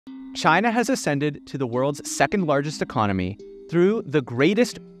China has ascended to the world's second largest economy through the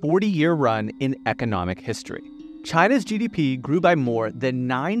greatest 40-year run in economic history. China's GDP grew by more than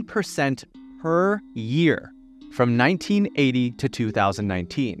 9% per year from 1980 to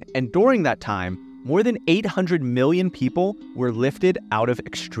 2019. And during that time, more than 800 million people were lifted out of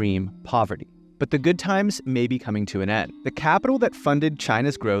extreme poverty. But the good times may be coming to an end. The capital that funded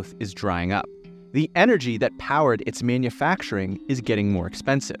China's growth is drying up. The energy that powered its manufacturing is getting more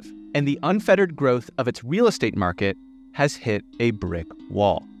expensive. And the unfettered growth of its real estate market has hit a brick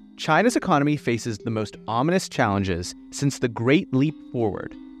wall. China's economy faces the most ominous challenges since the Great Leap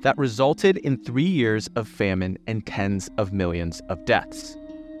Forward that resulted in 3 years of famine and tens of millions of deaths.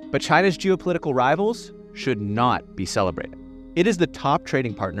 But China's geopolitical rivals should not be celebrated. It is the top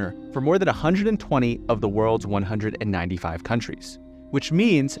trading partner for more than 120 of the world's 195 countries, which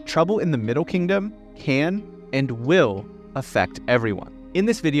means trouble in the Middle Kingdom can and will affect everyone. In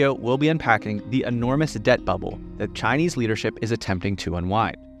this video, we'll be unpacking the enormous debt bubble that Chinese leadership is attempting to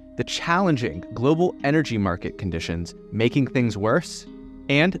unwind, the challenging global energy market conditions making things worse,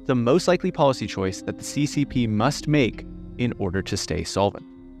 and the most likely policy choice that the CCP must make in order to stay solvent.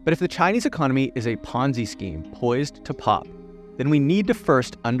 But if the Chinese economy is a Ponzi scheme poised to pop, then we need to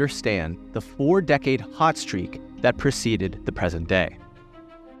first understand the 4-decade hot streak that preceded the present day.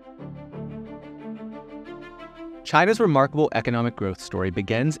 China's remarkable economic growth story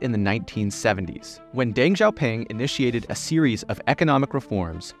begins in the 1970s, when Deng Xiaoping initiated a series of economic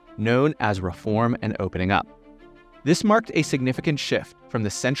reforms known as reform and opening up. This marked a significant shift from the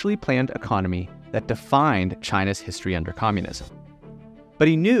centrally planned economy that defined China's history under communism. But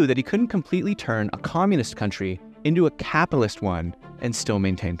he knew that he couldn't completely turn a communist country into a capitalist one and still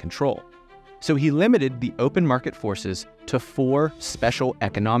maintain control. So he limited the open market forces to 4 special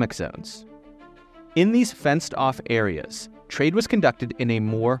economic zones. In these fenced-off areas, trade was conducted in a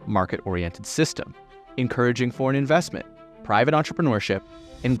more market-oriented system, encouraging foreign investment, private entrepreneurship,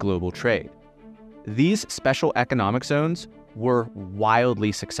 and global trade. These special economic zones were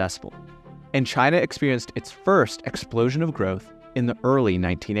wildly successful, and China experienced its first explosion of growth in the early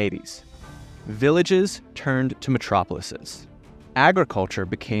 1980s. Villages turned to metropolises. Agriculture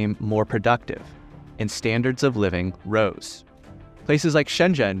became more productive, and standards of living rose. Places like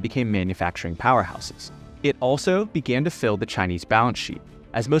Shenzhen became manufacturing powerhouses. It also began to fill the Chinese balance sheet,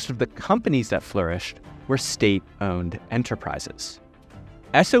 as most of the companies that flourished were state-owned enterprises.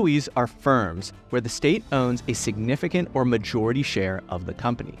 SOEs are firms where the state owns a significant or majority share of the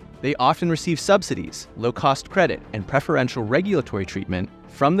company. They often receive subsidies, low-cost credit, and preferential regulatory treatment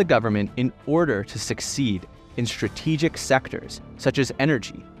from the government in order to succeed in strategic sectors such as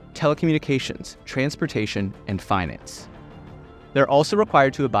energy, telecommunications, transportation, and finance. They're also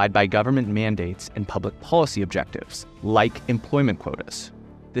required to abide by government mandates and public policy objectives, like employment quotas.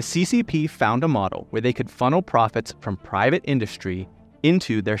 The CCP found a model where they could funnel profits from private industry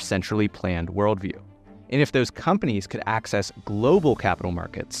into their centrally planned worldview. And if those companies could access global capital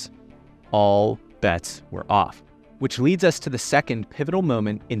markets, all bets were off. Which leads us to the second pivotal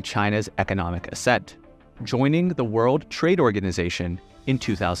moment in China's economic ascent, joining the World Trade Organization in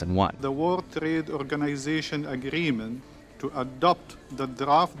 2001. The World Trade Organization agreement to adopt the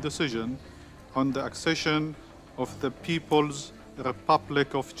draft decision on the accession of the People's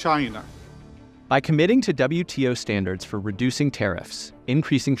Republic of China. By committing to WTO standards for reducing tariffs,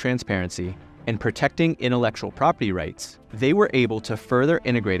 increasing transparency, and protecting intellectual property rights, they were able to further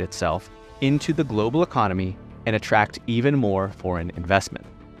integrate itself into the global economy and attract even more foreign investment.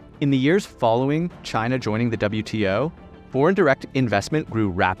 In the years following China joining the WTO, foreign direct investment grew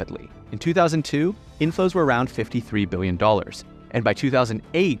rapidly. In 2002, inflows were around $53 billion, and by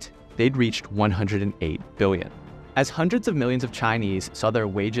 2008, they'd reached $108 billion. As hundreds of millions of Chinese saw their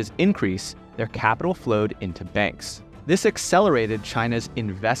wages increase, their capital flowed into banks. This accelerated China's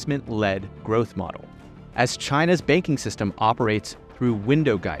investment-led growth model, as China's banking system operates through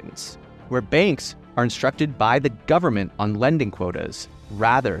window guidance, where banks are instructed by the government on lending quotas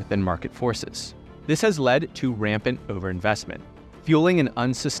rather than market forces. This has led to rampant overinvestment, fueling an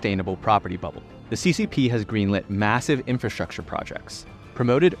unsustainable property bubble. The CCP has greenlit massive infrastructure projects,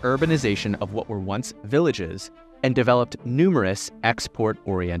 promoted urbanization of what were once villages, and developed numerous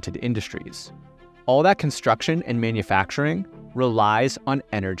export-oriented industries. All that construction and manufacturing relies on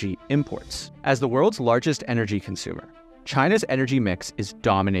energy imports. As the world's largest energy consumer, China's energy mix is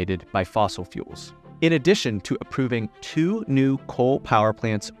dominated by fossil fuels. In addition to approving 2 new coal power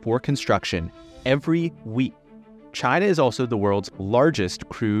plants for construction every week, China is also the world's largest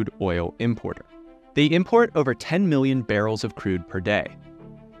crude oil importer. They import over 10 million barrels of crude per day.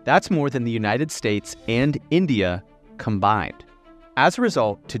 That's more than the United States and India combined. As a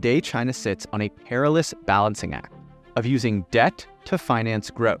result, today China sits on a perilous balancing act of using debt to finance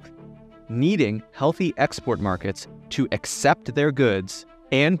growth, needing healthy export markets to accept their goods,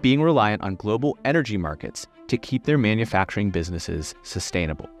 and being reliant on global energy markets to keep their manufacturing businesses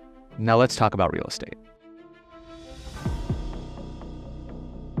sustainable. Now let's talk about real estate.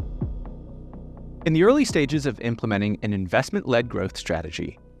 In the early stages of implementing an investment-led growth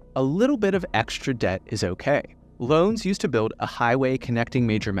strategy, a little bit of extra debt is okay. Loans used to build a highway connecting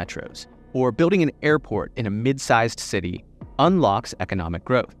major metros, or building an airport in a mid-sized city unlocks economic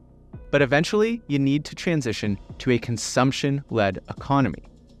growth. But eventually, you need to transition to a consumption-led economy,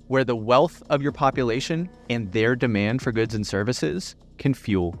 where the wealth of your population and their demand for goods and services can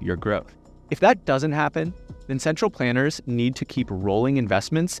fuel your growth. If that doesn't happen, then central planners need to keep rolling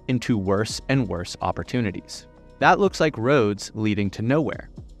investments into worse and worse opportunities. That looks like roads leading to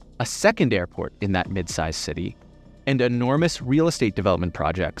nowhere, a second airport in that mid-sized city, and enormous real estate development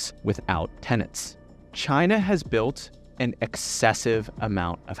projects without tenants. China has built an excessive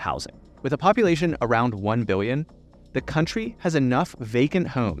amount of housing. With a population around 1 billion, the country has enough vacant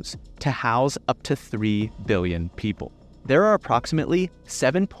homes to house up to 3 billion people. There are approximately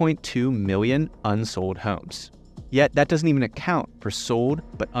 7.2 million unsold homes. Yet that doesn't even account for sold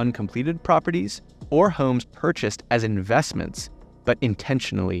but uncompleted properties or homes purchased as investments but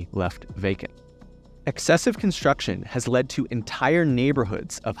intentionally left vacant. Excessive construction has led to entire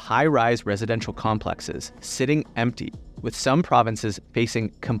neighborhoods of high-rise residential complexes sitting empty, with some provinces facing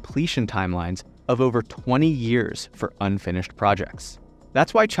completion timelines of over 20 years for unfinished projects.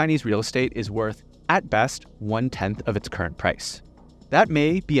 That's why Chinese real estate is worth, at best, 1/10 of its current price. That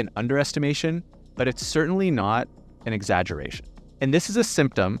may be an underestimation, but it's certainly not an exaggeration. And this is a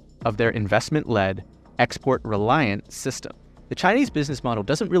symptom of their investment-led, export-reliant system. The Chinese business model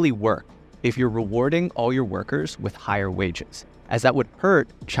doesn't really work if you're rewarding all your workers with higher wages, as that would hurt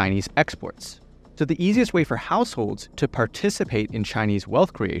Chinese exports. So the easiest way for households to participate in Chinese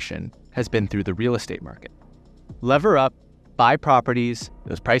wealth creation has been through the real estate market. Lever up, buy properties,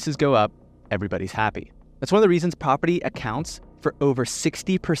 those prices go up, everybody's happy. That's one of the reasons property accounts for over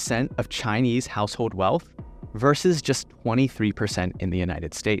 60% of Chinese household wealth versus just 23% in the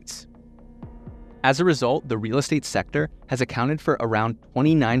United States. As a result, the real estate sector has accounted for around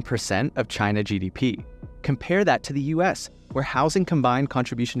 29% of China GDP. Compare that to the US, where housing combined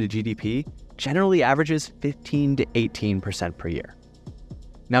contribution to GDP generally averages 15 to 18% per year.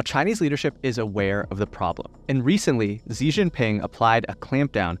 Now, Chinese leadership is aware of the problem, and recently, Xi Jinping applied a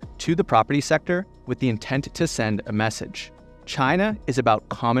clampdown to the property sector with the intent to send a message. China is about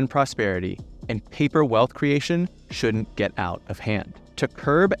common prosperity, and paper wealth creation shouldn't get out of hand. To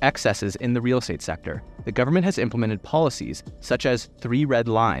curb excesses in the real estate sector, the government has implemented policies such as 3 red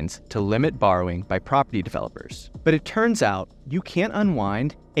lines to limit borrowing by property developers. But it turns out you can't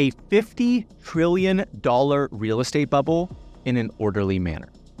unwind a $50 trillion real estate bubble in an orderly manner.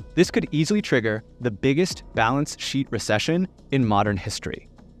 This could easily trigger the biggest balance sheet recession in modern history.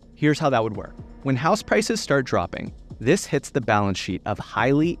 Here's how that would work. When house prices start dropping, this hits the balance sheet of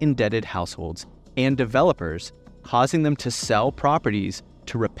highly indebted households and developers, causing them to sell properties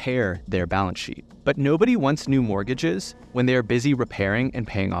to repair their balance sheet. But nobody wants new mortgages when they are busy repairing and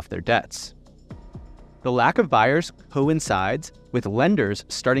paying off their debts. The lack of buyers coincides with lenders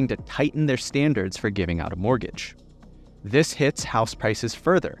starting to tighten their standards for giving out a mortgage. This hits house prices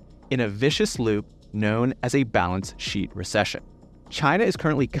further in a vicious loop known as a balance sheet recession. China is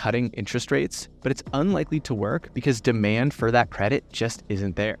currently cutting interest rates, but it's unlikely to work because demand for that credit just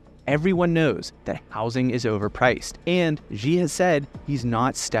isn't there. Everyone knows that housing is overpriced, and Xi has said he's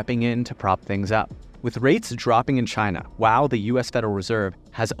not stepping in to prop things up. With rates dropping in China, while the US Federal Reserve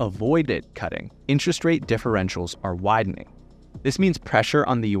has avoided cutting, interest rate differentials are widening. This means pressure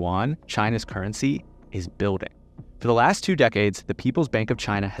on the yuan, China's currency, is building. For the last 2 decades, the People's Bank of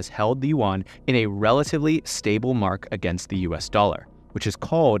China has held the yuan in a relatively stable mark against the US dollar, which is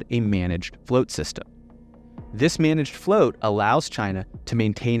called a managed float system. This managed float allows China to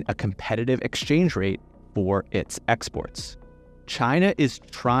maintain a competitive exchange rate for its exports. China is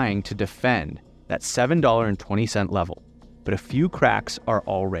trying to defend that $7.20 level, but a few cracks are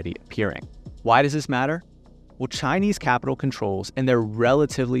already appearing. Why does this matter? Well, Chinese capital controls and their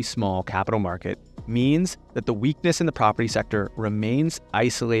relatively small capital market means that the weakness in the property sector remains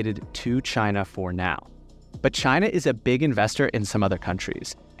isolated to China for now. But China is a big investor in some other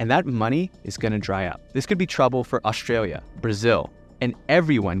countries, and that money is going to dry up. This could be trouble for Australia, Brazil, and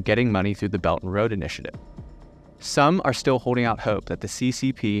everyone getting money through the Belt and Road Initiative. Some are still holding out hope that the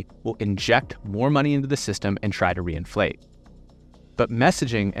CCP will inject more money into the system and try to reinflate. But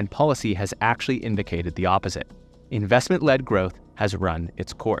messaging and policy has actually indicated the opposite. Investment-led growth has run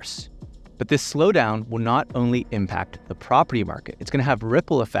its course. But this slowdown will not only impact the property market, it's going to have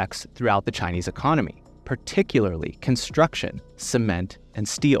ripple effects throughout the Chinese economy, particularly construction, cement, and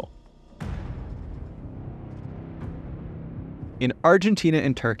steel. In Argentina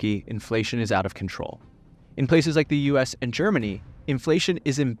and Turkey, inflation is out of control. In places like the US and Germany, inflation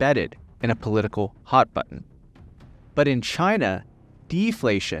is embedded in a political hot button. But in China,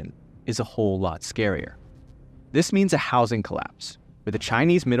 deflation is a whole lot scarier. This means a housing collapse, where the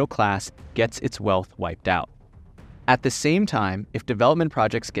Chinese middle class gets its wealth wiped out. At the same time, if development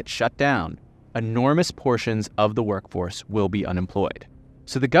projects get shut down, enormous portions of the workforce will be unemployed.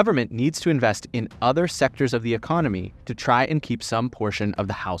 So the government needs to invest in other sectors of the economy to try and keep some portion of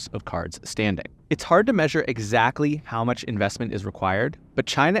the house of cards standing. It's hard to measure exactly how much investment is required, but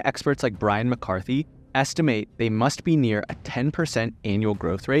China experts like Brian McCarthy estimate they must be near a 10% annual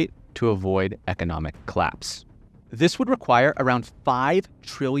growth rate to avoid economic collapse. This would require around $5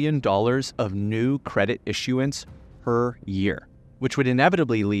 trillion of new credit issuance per year, which would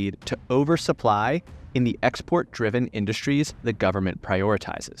inevitably lead to oversupply in the export-driven industries the government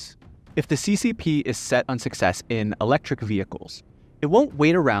prioritizes. If the CCP is set on success in electric vehicles, it won't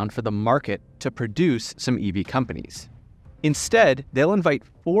wait around for the market to produce some EV companies. Instead, they'll invite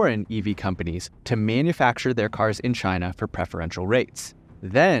foreign EV companies to manufacture their cars in China for preferential rates,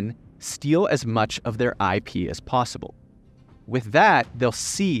 then steal as much of their IP as possible. With that, they'll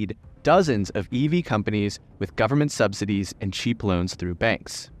seed dozens of EV companies with government subsidies and cheap loans through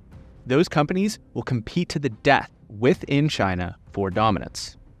banks. Those companies will compete to the death within China for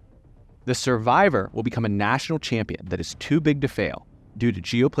dominance. The survivor will become a national champion that is too big to fail due to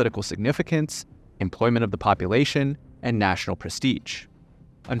geopolitical significance, employment of the population, and national prestige.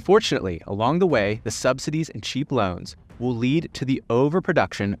 Unfortunately, along the way, the subsidies and cheap loans will lead to the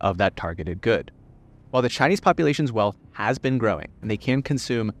overproduction of that targeted good. While the Chinese population's wealth has been growing and they can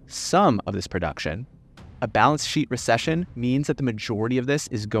consume some of this production, a balance sheet recession means that the majority of this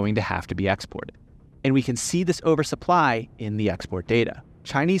is going to have to be exported. And we can see this oversupply in the export data.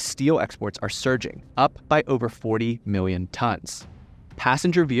 Chinese steel exports are surging, up by over 40 million tons.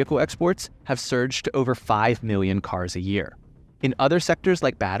 Passenger vehicle exports have surged to over 5 million cars a year. In other sectors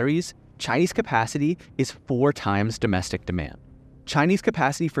like batteries, Chinese capacity is 4 times domestic demand. Chinese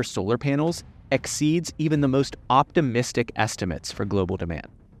capacity for solar panels exceeds even the most optimistic estimates for global demand.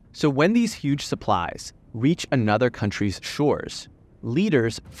 So when these huge supplies reach another country's shores,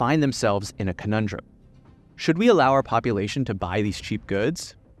 leaders find themselves in a conundrum. Should we allow our population to buy these cheap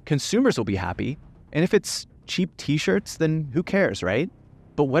goods? Consumers will be happy, and if it's cheap t-shirts, then who cares, right?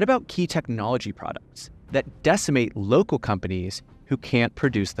 But what about key technology products that decimate local companies who can't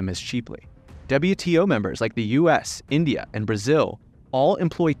produce them as cheaply? WTO members like the US, India, and Brazil all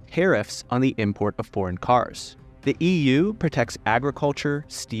employ tariffs on the import of foreign cars. The EU protects agriculture,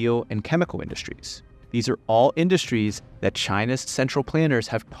 steel, and chemical industries. These are all industries that China's central planners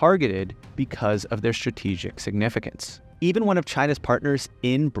have targeted because of their strategic significance. Even one of China's partners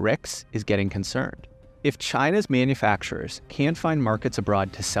in BRICS is getting concerned. If China's manufacturers can't find markets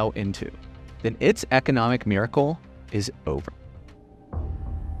abroad to sell into, then its economic miracle is over.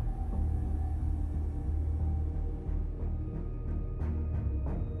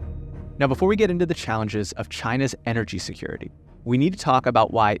 Now, before we get into the challenges of China's energy security, we need to talk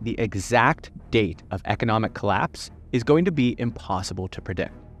about why the exact date of economic collapse is going to be impossible to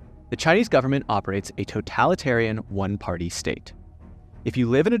predict. The Chinese government operates a totalitarian one-party state. If you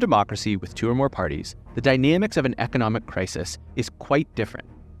live in a democracy with 2 or more parties, the dynamics of an economic crisis is quite different.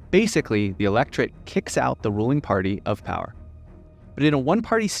 Basically, the electorate kicks out the ruling party of power. But in a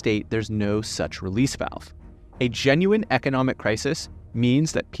one-party state, there's no such release valve. A genuine economic crisis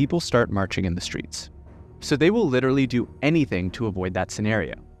means that people start marching in the streets. So they will literally do anything to avoid that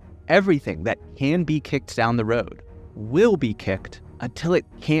scenario. Everything that can be kicked down the road will be kicked until it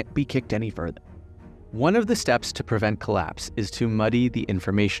can't be kicked any further. One of the steps to prevent collapse is to muddy the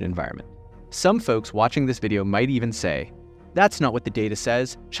information environment. Some folks watching this video might even say, "That's not what the data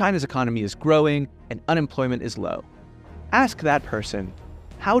says. China's economy is growing and unemployment is low." Ask that person,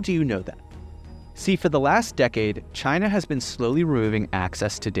 how do you know that? See, for the last decade, China has been slowly removing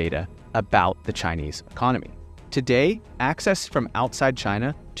access to data about the Chinese economy. Today, access from outside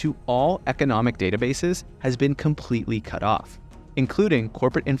China to all economic databases has been completely cut off, including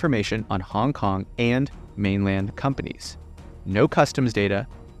corporate information on Hong Kong and mainland companies. No customs data,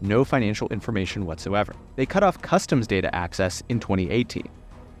 no financial information whatsoever. They cut off customs data access in 2018.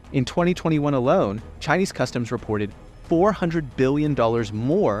 In 2021 alone, Chinese customs reported $400 billion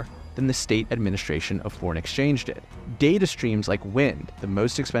more than the State Administration of Foreign Exchange did. Data streams like Wind, the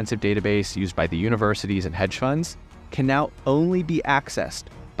most expensive database used by the universities and hedge funds, can now only be accessed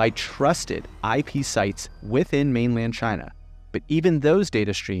by trusted IP sites within mainland China, but even those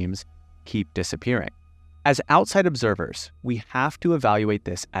data streams keep disappearing. As outside observers, we have to evaluate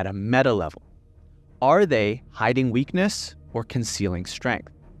this at a meta level. Are they hiding weakness or concealing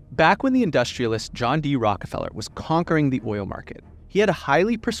strength? Back when the industrialist John D. Rockefeller was conquering the oil market, he had a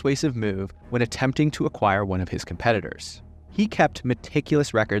highly persuasive move when attempting to acquire one of his competitors. He kept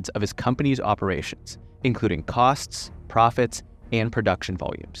meticulous records of his company's operations, including costs, profits, and production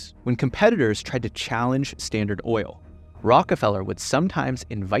volumes. When competitors tried to challenge Standard Oil, Rockefeller would sometimes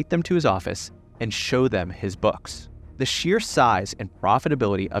invite them to his office and show them his books. The sheer size and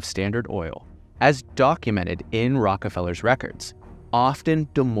profitability of Standard Oil, as documented in Rockefeller's records, often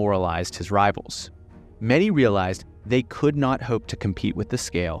demoralized his rivals. Many realized they could not hope to compete with the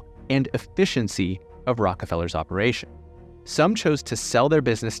scale and efficiency of Rockefeller's operation. Some chose to sell their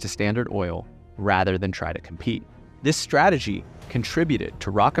business to Standard Oil rather than try to compete. This strategy contributed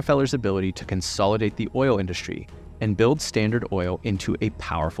to Rockefeller's ability to consolidate the oil industry and build Standard Oil into a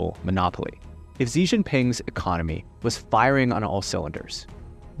powerful monopoly. If Xi Jinping's economy was firing on all cylinders,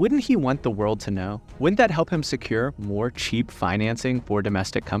 wouldn't he want the world to know? Wouldn't that help him secure more cheap financing for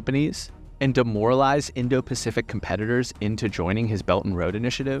domestic companies and demoralize Indo-Pacific competitors into joining his Belt and Road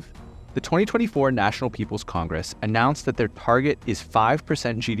Initiative? The 2024 National People's Congress announced that their target is 5%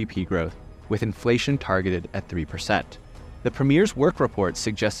 GDP growth with inflation targeted at 3%. The Premier's work report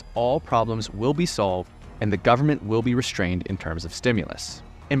suggests all problems will be solved and the government will be restrained in terms of stimulus.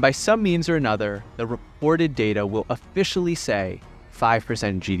 And by some means or another, the reported data will officially say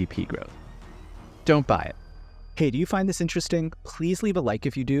 5% GDP growth. Don't buy it. Hey, do you find this interesting? Please leave a like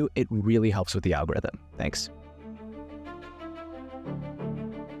if you do. It really helps with the algorithm. Thanks.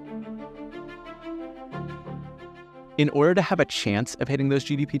 In order to have a chance of hitting those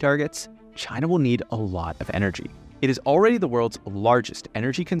GDP targets, China will need a lot of energy. It is already the world's largest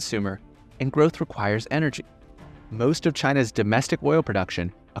energy consumer, and growth requires energy. Most of China's domestic oil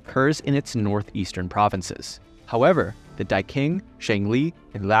production occurs in its northeastern provinces. However, the Daiqing, Shangli,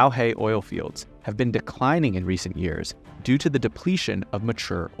 and Laohe oil fields have been declining in recent years due to the depletion of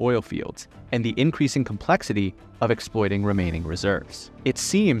mature oil fields and the increasing complexity of exploiting remaining reserves. It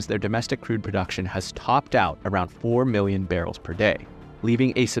seems their domestic crude production has topped out around 4 million barrels per day,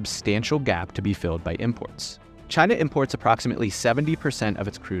 leaving a substantial gap to be filled by imports. China imports approximately 70% of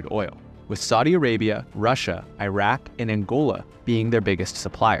its crude oil, with Saudi Arabia, Russia, Iraq, and Angola being their biggest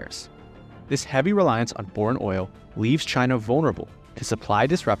suppliers. This heavy reliance on foreign oil leaves China vulnerable to supply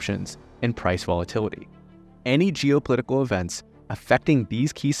disruptions and price volatility. Any geopolitical events affecting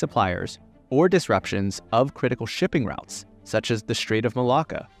these key suppliers or disruptions of critical shipping routes, such as the Strait of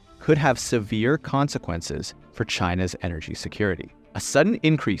Malacca, could have severe consequences for China's energy security. A sudden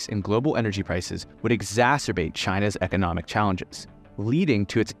increase in global energy prices would exacerbate China's economic challenges, leading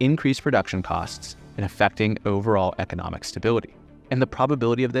to its increased production costs and affecting overall economic stability. And the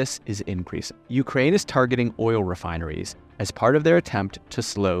probability of this is increasing. Ukraine is targeting oil refineries as part of their attempt to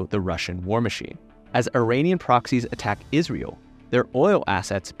slow the Russian war machine. As Iranian proxies attack Israel, their oil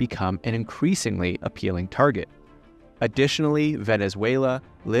assets become an increasingly appealing target. Additionally, Venezuela,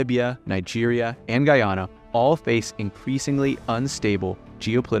 Libya, Nigeria, and Guyana all face increasingly unstable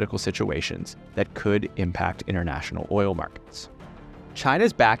geopolitical situations that could impact international oil markets.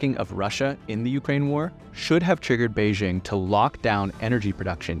 China's backing of Russia in the Ukraine war should have triggered Beijing to lock down energy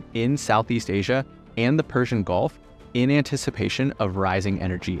production in Southeast Asia and the Persian Gulf in anticipation of rising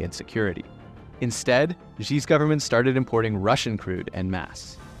energy insecurity. Instead, Xi's government started importing Russian crude en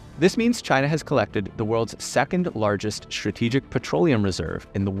masse. This means China has collected the world's second largest strategic petroleum reserve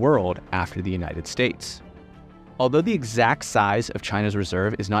in the world after the United States. Although the exact size of China's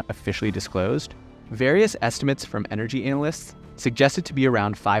reserve is not officially disclosed, various estimates from energy analysts suggest it to be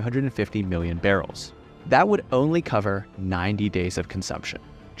around 550 million barrels. That would only cover 90 days of consumption.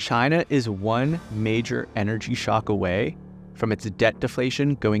 China is one major energy shock away from its debt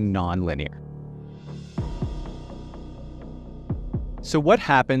deflation going non-linear. So what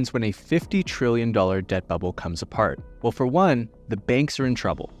happens when a $50 trillion debt bubble comes apart? Well, for one, the banks are in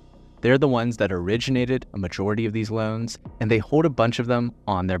trouble. They're the ones that originated a majority of these loans, and they hold a bunch of them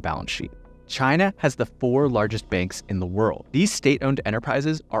on their balance sheet. China has the 4 largest banks in the world. These state-owned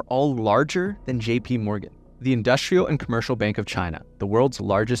enterprises are all larger than JP Morgan. The Industrial and Commercial Bank of China, the world's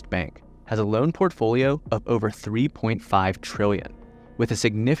largest bank, has a loan portfolio of over $3.5 trillion, with a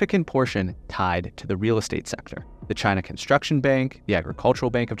significant portion tied to the real estate sector. The China Construction Bank, the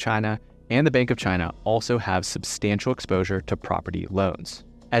Agricultural Bank of China, and the Bank of China also have substantial exposure to property loans.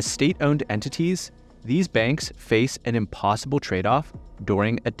 As state-owned entities, these banks face an impossible trade-off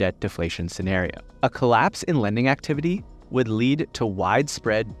during a debt deflation scenario. A collapse in lending activity would lead to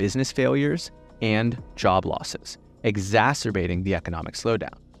widespread business failures and job losses, exacerbating the economic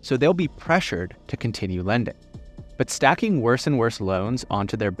slowdown. So they'll be pressured to continue lending. But stacking worse and worse loans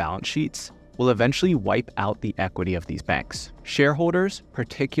onto their balance sheets will eventually wipe out the equity of these banks. Shareholders,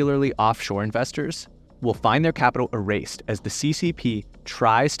 particularly offshore investors, will find their capital erased as the CCP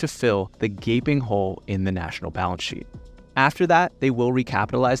tries to fill the gaping hole in the national balance sheet. After that, they will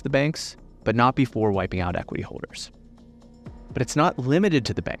recapitalize the banks, but not before wiping out equity holders. But it's not limited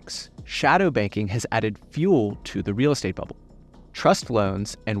to the banks. Shadow banking has added fuel to the real estate bubble. Trust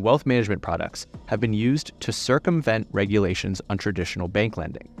loans and wealth management products have been used to circumvent regulations on traditional bank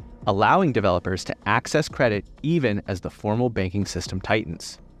lending, allowing developers to access credit even as the formal banking system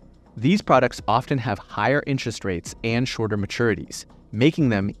tightens. These products often have higher interest rates and shorter maturities, making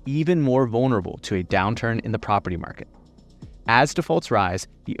them even more vulnerable to a downturn in the property market. As defaults rise,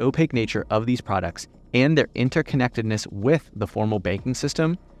 the opaque nature of these products and their interconnectedness with the formal banking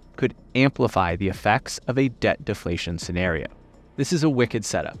system could amplify the effects of a debt deflation scenario. This is a wicked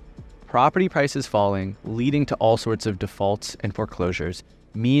setup. Property prices falling, leading to all sorts of defaults and foreclosures,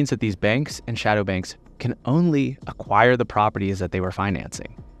 means that these banks and shadow banks can only acquire the properties that they were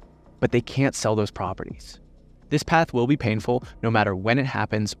financing, but they can't sell those properties. This path will be painful no matter when it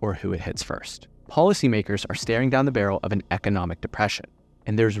happens or who it hits first. Policymakers are staring down the barrel of an economic depression,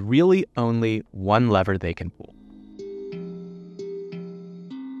 and there's really only one lever they can pull.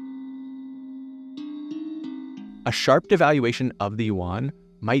 A sharp devaluation of the yuan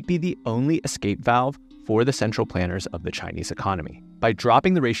might be the only escape valve for the central planners of the Chinese economy. By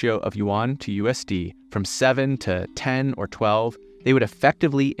dropping the ratio of yuan to USD from 7 to 10 or 12, they would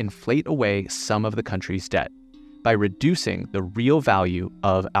effectively inflate away some of the country's debt by reducing the real value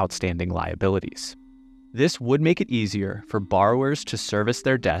of outstanding liabilities. This would make it easier for borrowers to service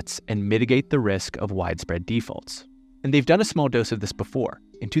their debts and mitigate the risk of widespread defaults. And they've done a small dose of this before.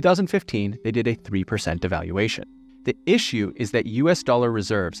 In 2015, they did a 3% devaluation. The issue is that US dollar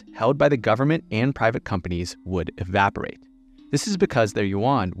reserves held by the government and private companies would evaporate. This is because their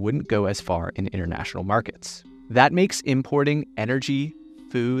yuan wouldn't go as far in international markets. That makes importing energy,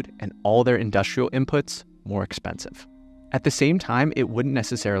 food, and all their industrial inputs more expensive. At the same time, it wouldn't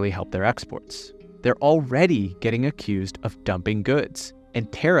necessarily help their exports. They're already getting accused of dumping goods,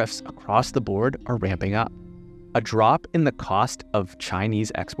 and tariffs across the board are ramping up. A drop in the cost of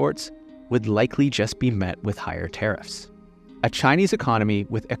Chinese exports would likely just be met with higher tariffs. A Chinese economy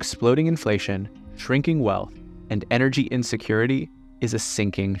with exploding inflation, shrinking wealth, and energy insecurity is a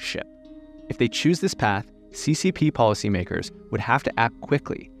sinking ship. If they choose this path, CCP policymakers would have to act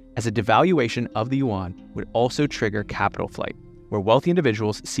quickly, as a devaluation of the yuan would also trigger capital flight, where wealthy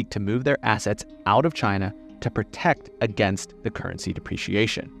individuals seek to move their assets out of China to protect against the currency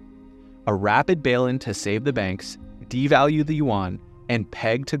depreciation. A rapid bail-in to save the banks, devalue the yuan, and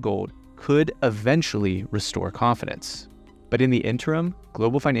peg to gold could eventually restore confidence. But in the interim,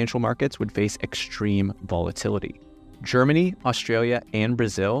 global financial markets would face extreme volatility. Germany, Australia, and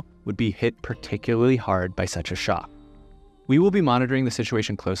Brazil would be hit particularly hard by such a shock. We will be monitoring the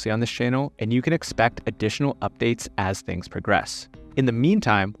situation closely on this channel, and you can expect additional updates as things progress. In the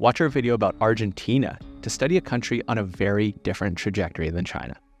meantime, watch our video about Argentina to study a country on a very different trajectory than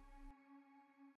China.